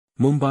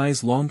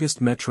Mumbai's longest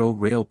metro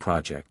rail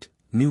project,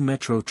 new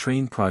metro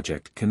train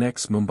project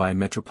connects Mumbai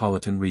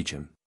Metropolitan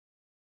region.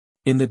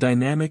 In the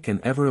dynamic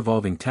and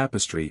ever-evolving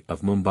tapestry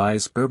of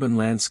Mumbai's urban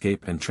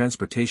landscape and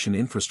transportation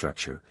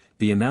infrastructure,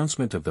 the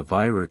announcement of the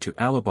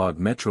virar-alibaug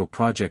metro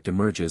project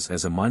emerges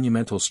as a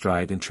monumental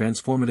stride and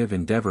transformative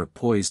endeavor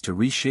poised to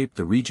reshape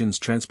the region's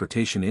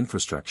transportation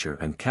infrastructure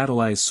and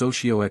catalyze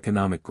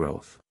socio-economic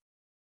growth.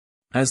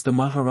 As the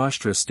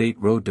Maharashtra State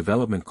Road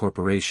Development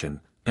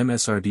Corporation,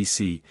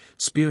 MSRDC,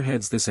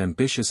 spearheads this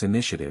ambitious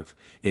initiative,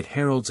 it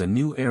heralds a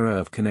new era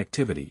of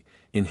connectivity,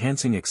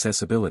 enhancing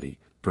accessibility,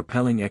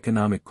 propelling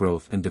economic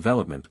growth and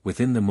development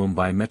within the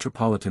Mumbai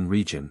Metropolitan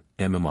Region,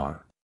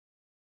 MMR.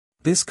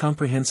 This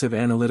comprehensive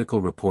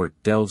analytical report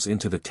delves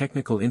into the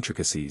technical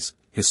intricacies,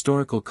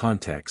 historical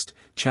context,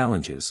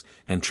 challenges,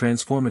 and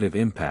transformative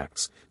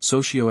impacts,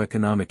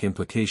 socio-economic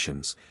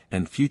implications,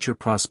 and future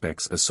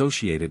prospects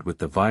associated with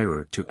the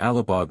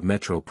virar-alibaug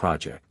metro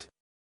project.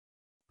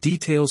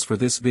 Details for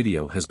this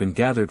video has been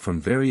gathered from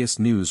various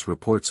news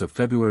reports of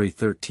February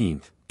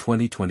 13,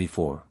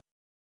 2024.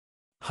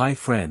 Hi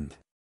friend.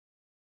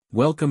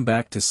 Welcome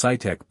back to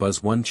SciTech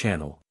Buzz 1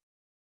 channel.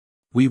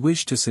 We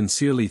wish to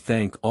sincerely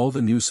thank all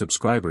the new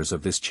subscribers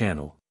of this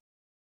channel.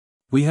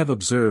 We have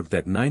observed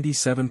that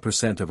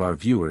 97% of our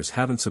viewers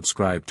haven't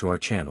subscribed to our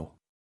channel.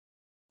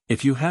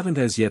 If you haven't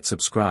as yet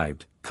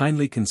subscribed,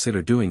 kindly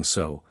consider doing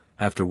so,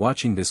 after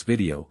watching this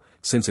video,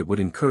 since it would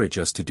encourage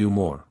us to do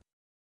more.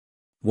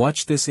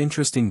 Watch this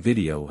interesting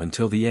video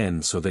until the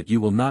end so that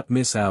you will not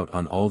miss out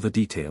on all the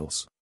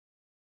details.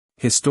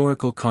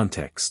 Historical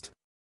context.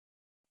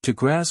 To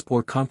grasp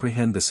or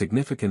comprehend the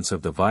significance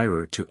of the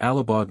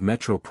virar-alibaug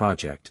metro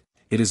project,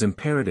 it is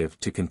imperative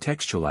to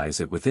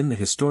contextualize it within the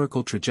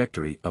historical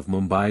trajectory of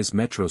Mumbai's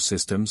metro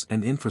systems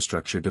and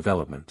infrastructure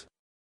development.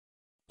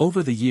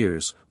 Over the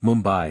years,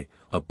 Mumbai,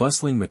 a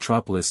bustling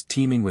metropolis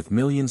teeming with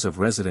millions of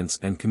residents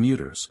and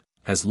commuters,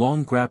 has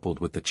long grappled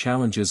with the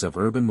challenges of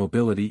urban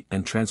mobility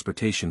and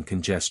transportation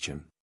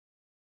congestion.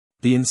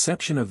 The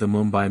inception of the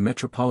Mumbai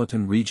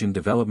Metropolitan Region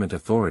Development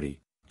Authority,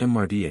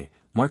 mmrda,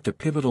 marked a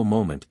pivotal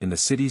moment in the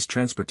city's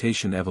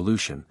transportation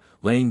evolution,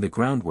 laying the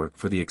groundwork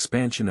for the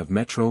expansion of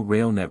metro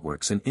rail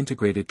networks and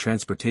integrated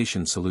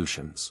transportation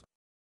solutions.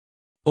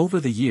 Over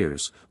the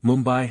years,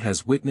 Mumbai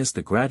has witnessed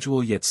the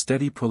gradual yet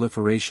steady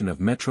proliferation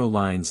of metro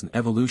lines and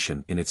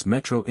evolution in its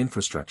metro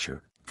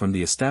infrastructure, from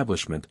the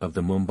establishment of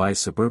the Mumbai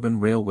Suburban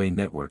Railway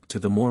Network to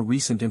the more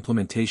recent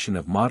implementation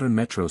of modern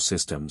metro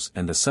systems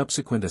and the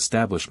subsequent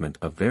establishment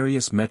of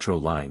various metro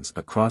lines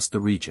across the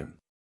region.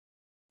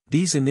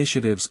 These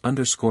initiatives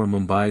underscore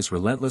Mumbai's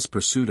relentless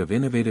pursuit of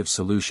innovative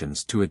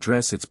solutions to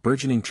address its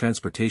burgeoning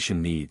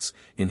transportation needs,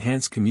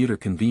 enhance commuter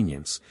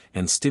convenience,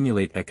 and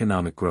stimulate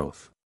economic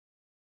growth.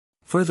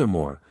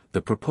 Furthermore,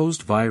 the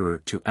proposed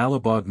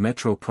virar-alibaug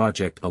metro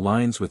project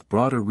aligns with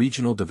broader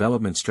regional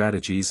development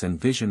strategies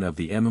and vision of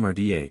the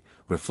mmrda,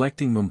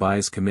 reflecting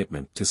Mumbai's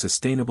commitment to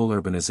sustainable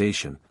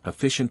urbanization,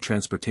 efficient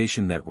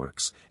transportation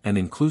networks, and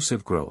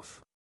inclusive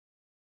growth.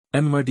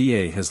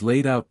 mmrda has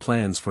laid out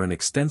plans for an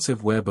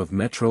extensive web of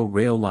metro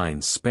rail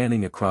lines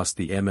spanning across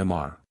the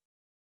MMR.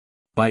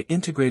 By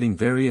integrating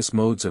various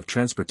modes of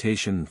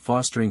transportation and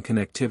fostering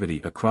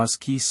connectivity across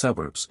key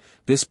suburbs,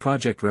 this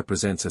project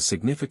represents a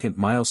significant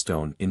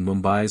milestone in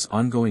Mumbai's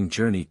ongoing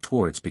journey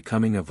towards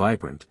becoming a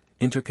vibrant,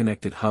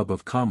 interconnected hub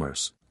of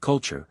commerce,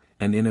 culture,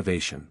 and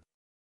innovation.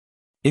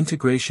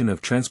 Integration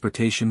of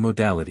transportation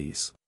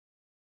modalities.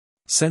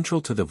 Central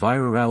to the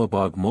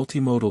virar-alibaug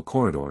multimodal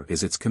corridor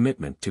is its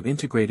commitment to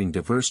integrating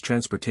diverse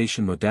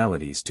transportation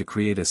modalities to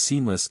create a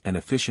seamless and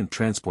efficient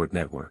transport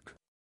network.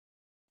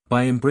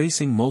 By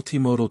embracing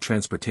multimodal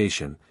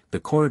transportation, the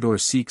corridor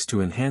seeks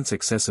to enhance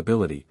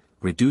accessibility,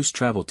 reduce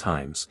travel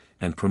times,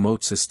 and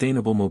promote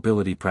sustainable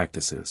mobility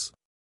practices.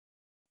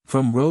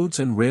 From roads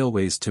and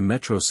railways to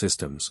metro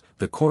systems,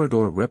 the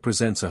corridor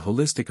represents a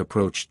holistic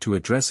approach to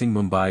addressing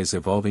Mumbai's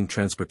evolving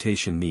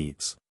transportation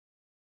needs.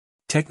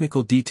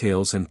 Technical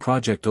details and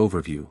project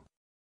overview.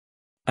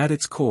 At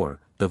its core,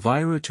 the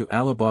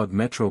virar-alibaug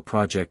metro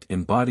project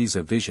embodies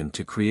a vision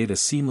to create a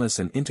seamless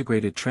and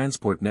integrated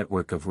transport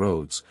network of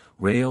roads,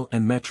 rail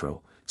and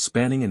metro,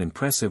 spanning an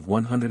impressive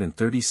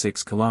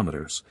 136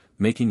 kilometers,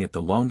 making it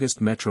the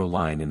longest metro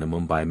line in the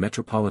Mumbai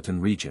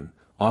Metropolitan region,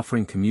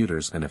 offering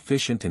commuters an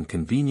efficient and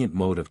convenient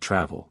mode of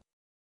travel.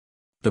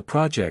 The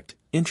project,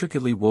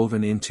 intricately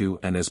woven into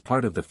and as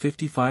part of the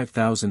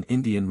 55,000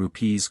 Indian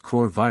rupees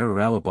crore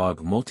virar-alibaug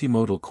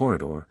multimodal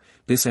corridor,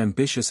 this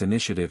ambitious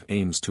initiative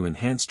aims to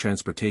enhance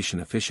transportation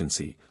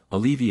efficiency,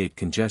 alleviate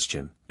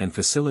congestion, and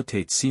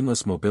facilitate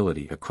seamless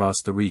mobility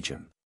across the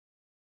region.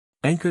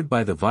 Anchored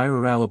by the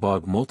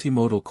virar-alibaug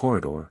multimodal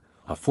corridor,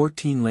 a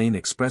 14-lane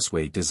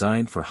expressway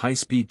designed for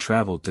high-speed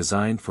travel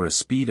designed for a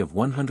speed of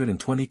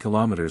 120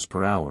 km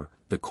per hour,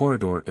 the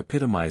corridor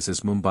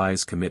epitomizes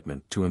Mumbai's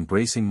commitment to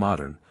embracing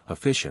modern,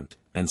 efficient,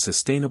 and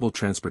sustainable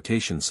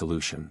transportation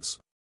solutions.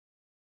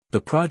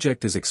 The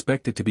project is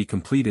expected to be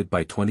completed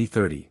by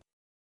 2030.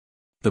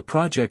 The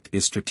project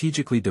is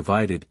strategically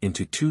divided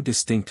into two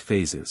distinct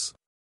phases.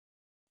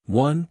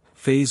 1.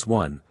 Phase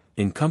 1,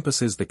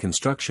 encompasses the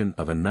construction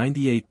of a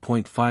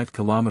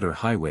 98.5-kilometer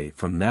highway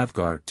from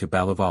Navgar to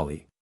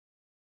Balavalli.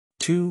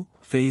 2.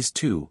 Phase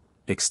 2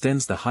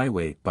 extends the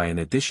highway by an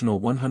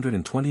additional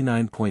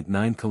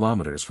 129.9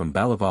 kilometers from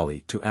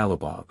Balavalli to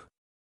Alibaug.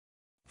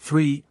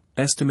 3.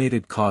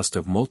 Estimated cost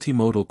of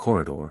multimodal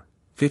corridor,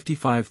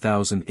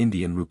 55,000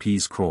 Indian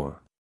rupees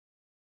crore.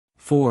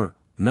 4.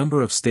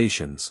 Number of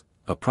stations,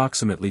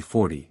 approximately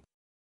 40.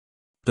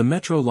 The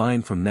metro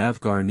line from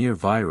Navgar near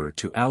Virar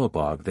to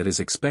Alibaug that is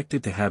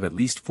expected to have at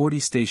least 40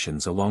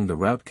 stations along the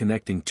route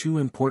connecting two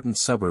important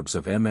suburbs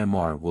of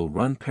MMR will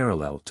run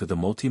parallel to the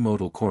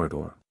multimodal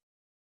corridor.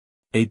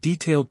 A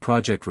detailed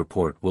project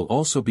report will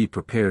also be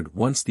prepared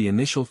once the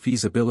initial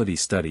feasibility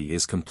study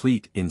is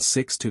complete in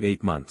 6 to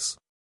 8 months.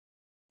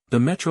 The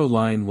metro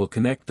line will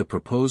connect the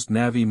proposed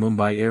Navi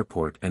Mumbai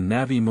Airport and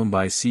Navi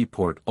Mumbai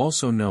Seaport,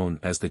 also known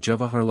as the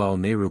Jawaharlal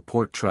Nehru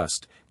Port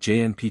Trust,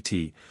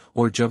 JNPT,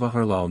 or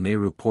Jawaharlal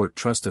Nehru Port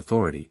Trust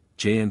Authority,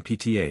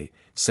 JNPTA,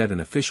 said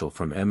an official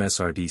from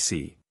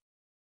MSRDC.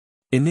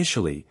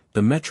 Initially,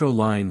 the metro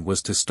line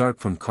was to start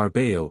from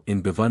Carballo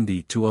in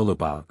Bhiwandi to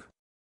Alibaug.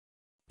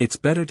 It's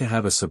better to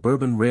have a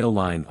suburban rail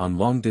line on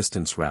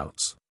long-distance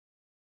routes.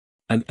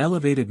 An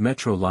elevated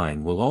metro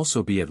line will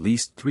also be at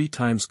least 3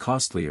 times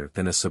costlier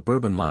than a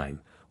suburban line,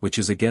 which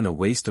is again a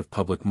waste of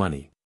public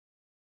money.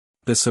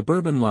 The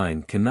suburban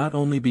line can not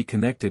only be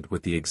connected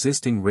with the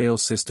existing rail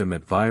system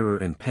at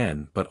Virar and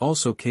Pen but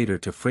also cater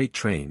to freight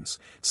trains,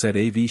 said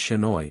A.V.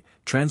 Shenoy,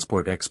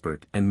 transport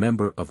expert and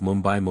member of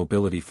Mumbai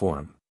Mobility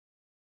Forum.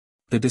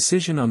 The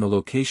decision on the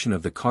location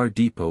of the car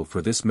depot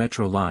for this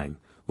metro line,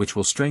 which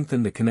will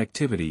strengthen the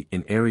connectivity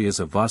in areas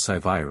of Vasai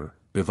Virar,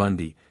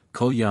 Bhiwandi,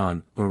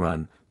 Kalyan,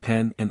 Uran,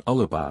 Pen and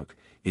Alibaug,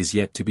 is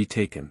yet to be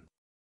taken.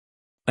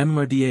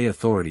 mmrda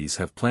authorities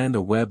have planned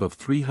a web of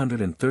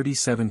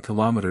 337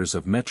 kilometers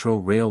of metro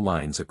rail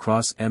lines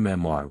across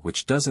MMR,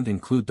 which doesn't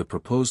include the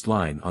proposed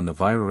line on the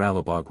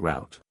Virar-Alibaug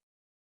route.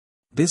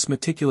 This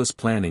meticulous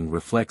planning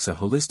reflects a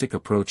holistic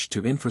approach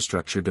to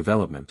infrastructure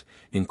development,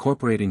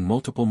 incorporating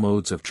multiple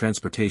modes of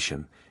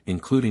transportation,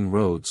 including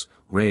roads,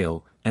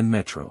 rail, and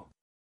metro.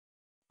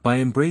 By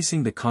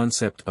embracing the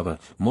concept of a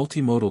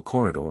multimodal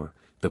corridor,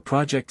 the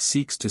project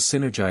seeks to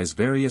synergize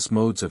various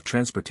modes of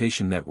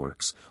transportation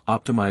networks,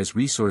 optimize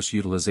resource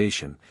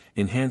utilization,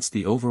 enhance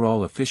the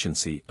overall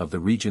efficiency of the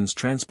region's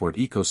transport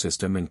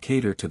ecosystem and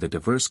cater to the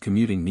diverse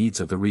commuting needs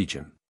of the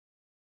region.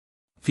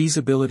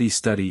 Feasibility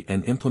study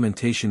and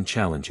implementation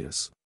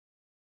challenges.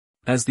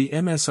 As the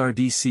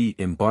MSRDC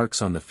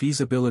embarks on the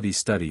feasibility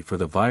study for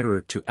the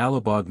Virar to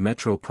Alibaug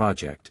Metro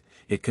project,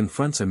 it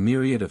confronts a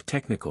myriad of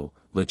technical,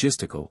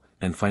 logistical,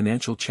 and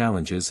financial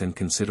challenges and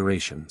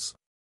considerations.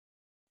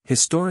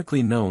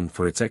 Historically known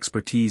for its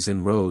expertise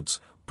in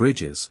roads,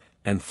 bridges,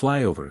 and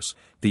flyovers,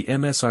 the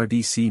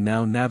MSRDC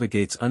now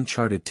navigates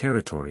uncharted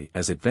territory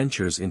as it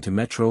ventures into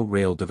metro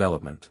rail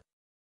development.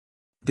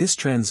 This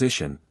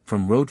transition,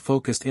 from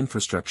road-focused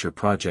infrastructure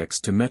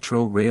projects to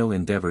metro rail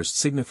endeavors,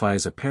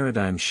 signifies a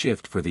paradigm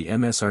shift for the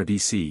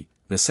MSRDC,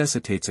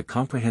 necessitates a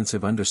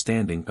comprehensive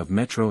understanding of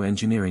metro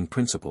engineering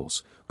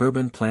principles,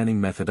 urban planning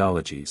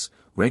methodologies,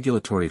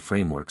 regulatory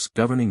frameworks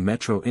governing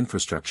metro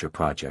infrastructure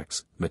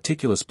projects,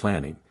 meticulous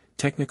planning,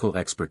 technical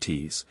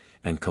expertise,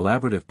 and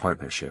collaborative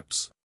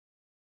partnerships.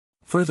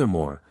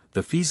 Furthermore,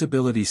 the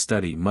feasibility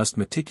study must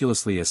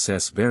meticulously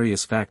assess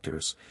various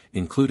factors,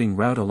 including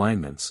route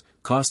alignments,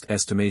 cost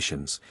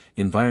estimations,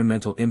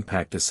 environmental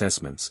impact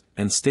assessments,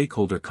 and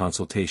stakeholder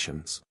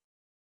consultations.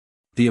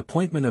 The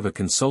appointment of a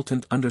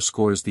consultant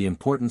underscores the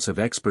importance of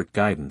expert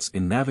guidance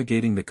in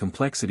navigating the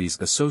complexities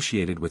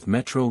associated with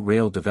metro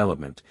rail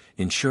development,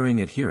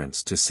 ensuring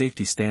adherence to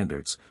safety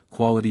standards,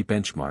 quality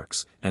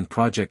benchmarks, and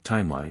project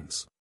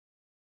timelines.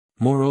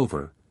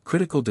 Moreover,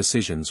 critical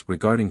decisions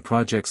regarding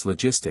project's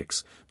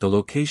logistics, the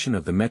location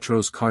of the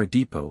metro's car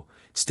depot,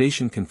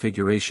 station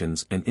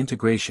configurations and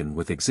integration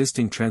with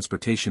existing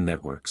transportation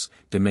networks,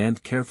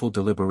 demand careful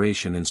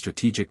deliberation and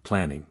strategic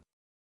planning.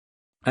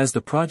 As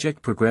the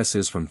project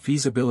progresses from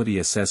feasibility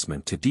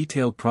assessment to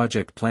detailed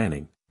project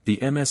planning, the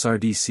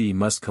MSRDC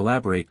must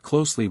collaborate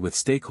closely with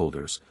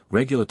stakeholders,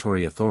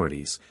 regulatory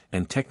authorities,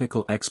 and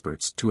technical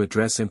experts to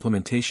address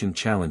implementation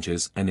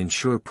challenges and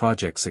ensure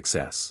project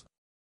success.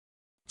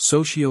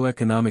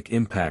 Socioeconomic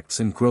impacts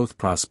and growth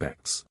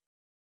prospects.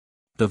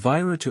 The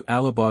Virar to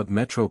Alibaug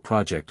Metro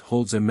project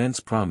holds immense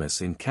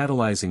promise in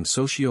catalyzing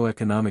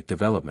socio-economic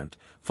development,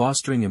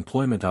 fostering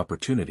employment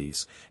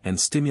opportunities, and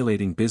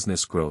stimulating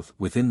business growth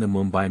within the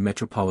Mumbai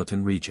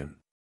Metropolitan region.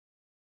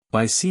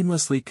 By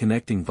seamlessly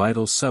connecting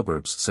vital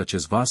suburbs such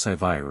as Vasai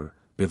Virar,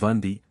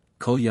 Bhiwandi,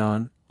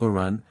 Kalyan,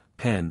 Uran,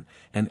 Pen,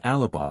 and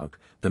Alibaug,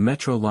 the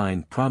metro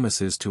line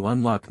promises to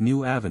unlock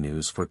new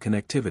avenues for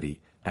connectivity,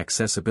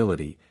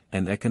 accessibility,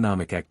 and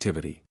economic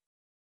activity.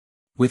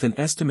 With an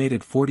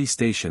estimated 40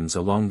 stations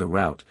along the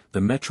route,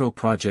 the metro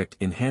project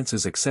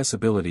enhances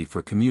accessibility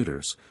for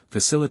commuters,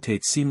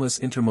 facilitates seamless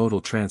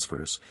intermodal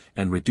transfers,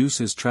 and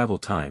reduces travel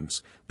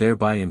times,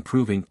 thereby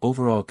improving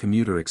overall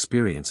commuter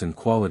experience and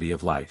quality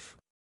of life.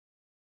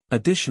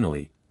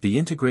 Additionally, the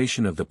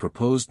integration of the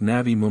proposed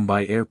Navi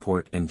Mumbai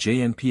Airport and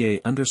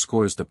JNPA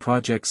underscores the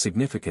project's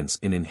significance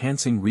in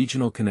enhancing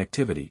regional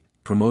connectivity,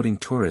 promoting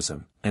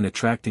tourism, and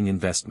attracting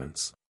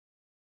investments.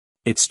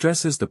 It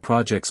stresses the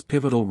project's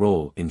pivotal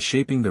role in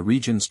shaping the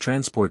region's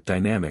transport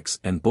dynamics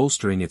and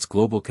bolstering its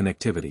global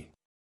connectivity.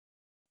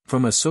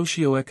 From a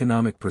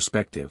socio-economic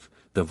perspective,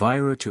 the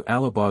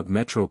virar-alibaug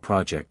metro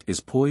project is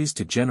poised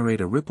to generate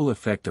a ripple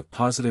effect of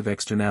positive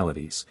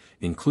externalities,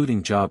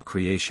 including job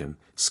creation,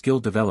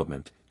 skill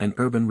development, and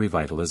urban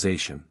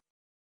revitalization.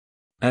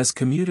 As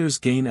commuters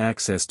gain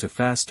access to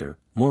faster,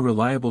 more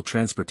reliable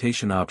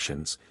transportation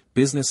options,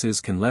 businesses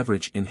can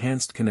leverage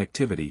enhanced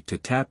connectivity to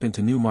tap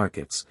into new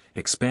markets,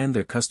 expand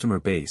their customer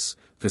base,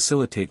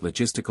 facilitate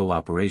logistical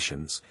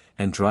operations,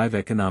 and drive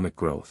economic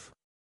growth.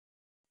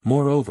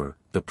 Moreover,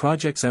 the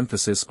project's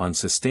emphasis on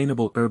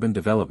sustainable urban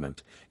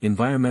development,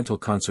 environmental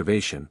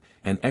conservation,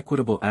 and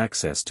equitable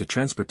access to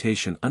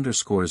transportation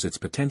underscores its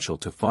potential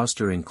to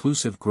foster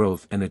inclusive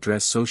growth and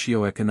address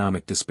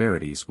socio-economic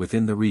disparities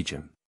within the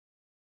region.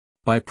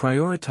 By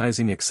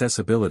prioritizing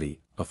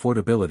accessibility,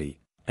 affordability,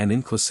 and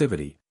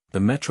inclusivity, the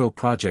metro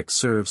project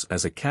serves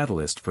as a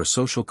catalyst for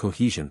social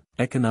cohesion,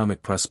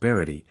 economic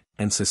prosperity,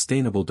 and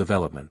sustainable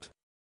development.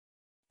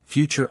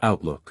 Future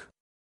outlook.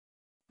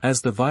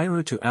 As the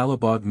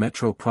virar-alibaug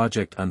metro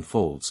project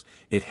unfolds,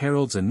 it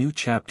heralds a new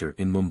chapter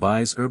in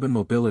Mumbai's urban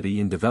mobility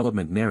and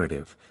development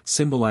narrative,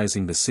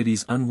 symbolizing the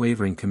city's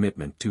unwavering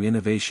commitment to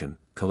innovation,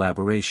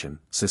 collaboration,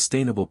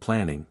 sustainable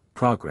planning,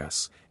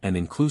 progress, and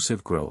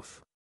inclusive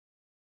growth.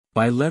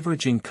 By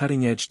leveraging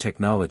cutting-edge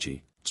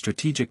technology,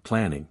 strategic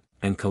planning,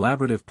 and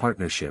collaborative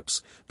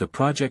partnerships, the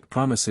project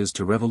promises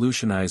to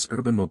revolutionize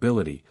urban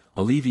mobility,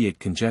 alleviate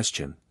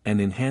congestion, and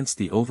enhance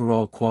the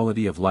overall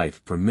quality of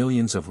life for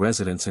millions of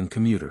residents and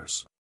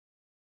commuters.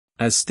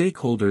 As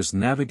stakeholders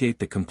navigate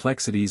the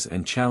complexities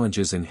and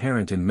challenges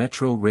inherent in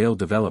metro rail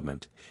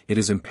development, it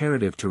is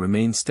imperative to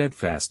remain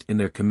steadfast in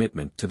their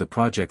commitment to the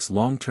project's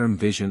long-term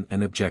vision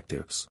and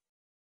objectives.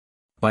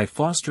 By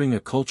fostering a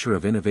culture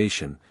of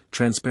innovation,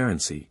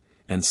 transparency,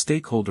 and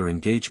stakeholder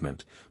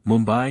engagement,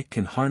 Mumbai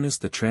can harness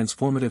the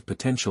transformative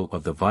potential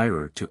of the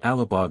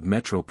virar-alibaug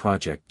metro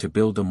project to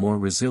build a more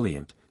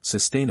resilient,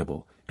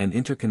 sustainable, and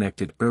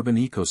interconnected urban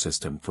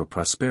ecosystem for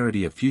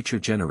prosperity of future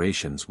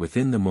generations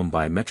within the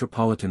Mumbai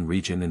Metropolitan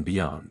region and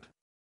beyond.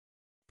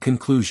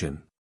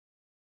 Conclusion.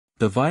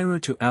 The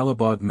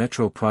virar-alibaug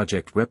metro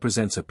project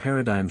represents a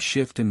paradigm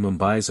shift in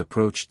Mumbai's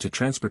approach to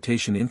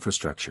transportation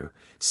infrastructure,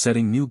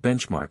 setting new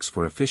benchmarks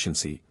for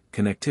efficiency,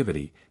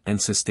 connectivity, and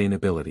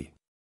sustainability.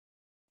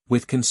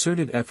 With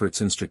concerted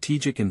efforts and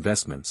strategic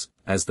investments,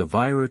 as the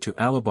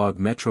virar-alibaug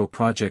metro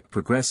project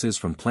progresses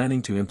from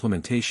planning to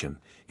implementation,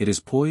 it is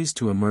poised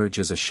to emerge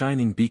as a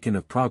shining beacon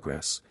of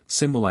progress,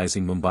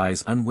 symbolizing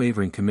Mumbai's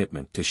unwavering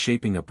commitment to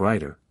shaping a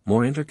brighter,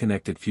 more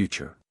interconnected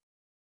future.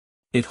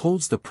 It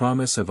holds the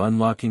promise of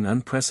unlocking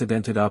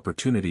unprecedented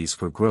opportunities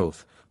for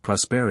growth,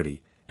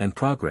 prosperity, and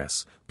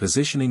progress,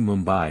 positioning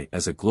Mumbai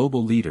as a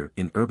global leader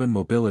in urban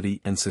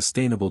mobility and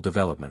sustainable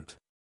development.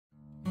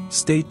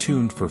 Stay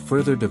tuned for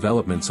further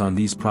developments on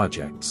these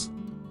projects.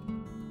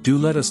 Do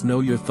let us know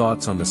your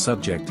thoughts on the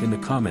subject in the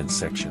comments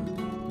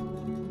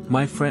section.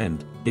 My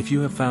friend, if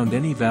you have found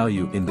any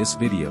value in this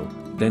video,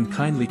 then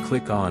kindly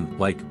click on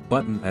like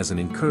button as an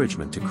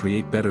encouragement to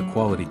create better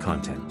quality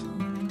content.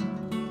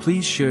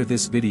 Please share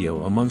this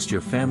video amongst your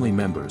family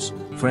members,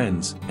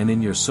 friends, and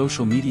in your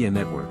social media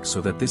network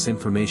so that this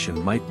information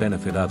might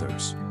benefit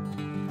others.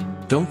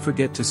 Don't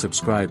forget to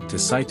subscribe to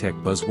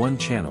SciTech Buzz 1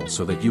 channel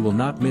so that you will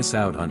not miss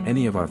out on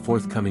any of our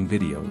forthcoming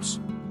videos.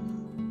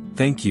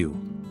 Thank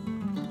you.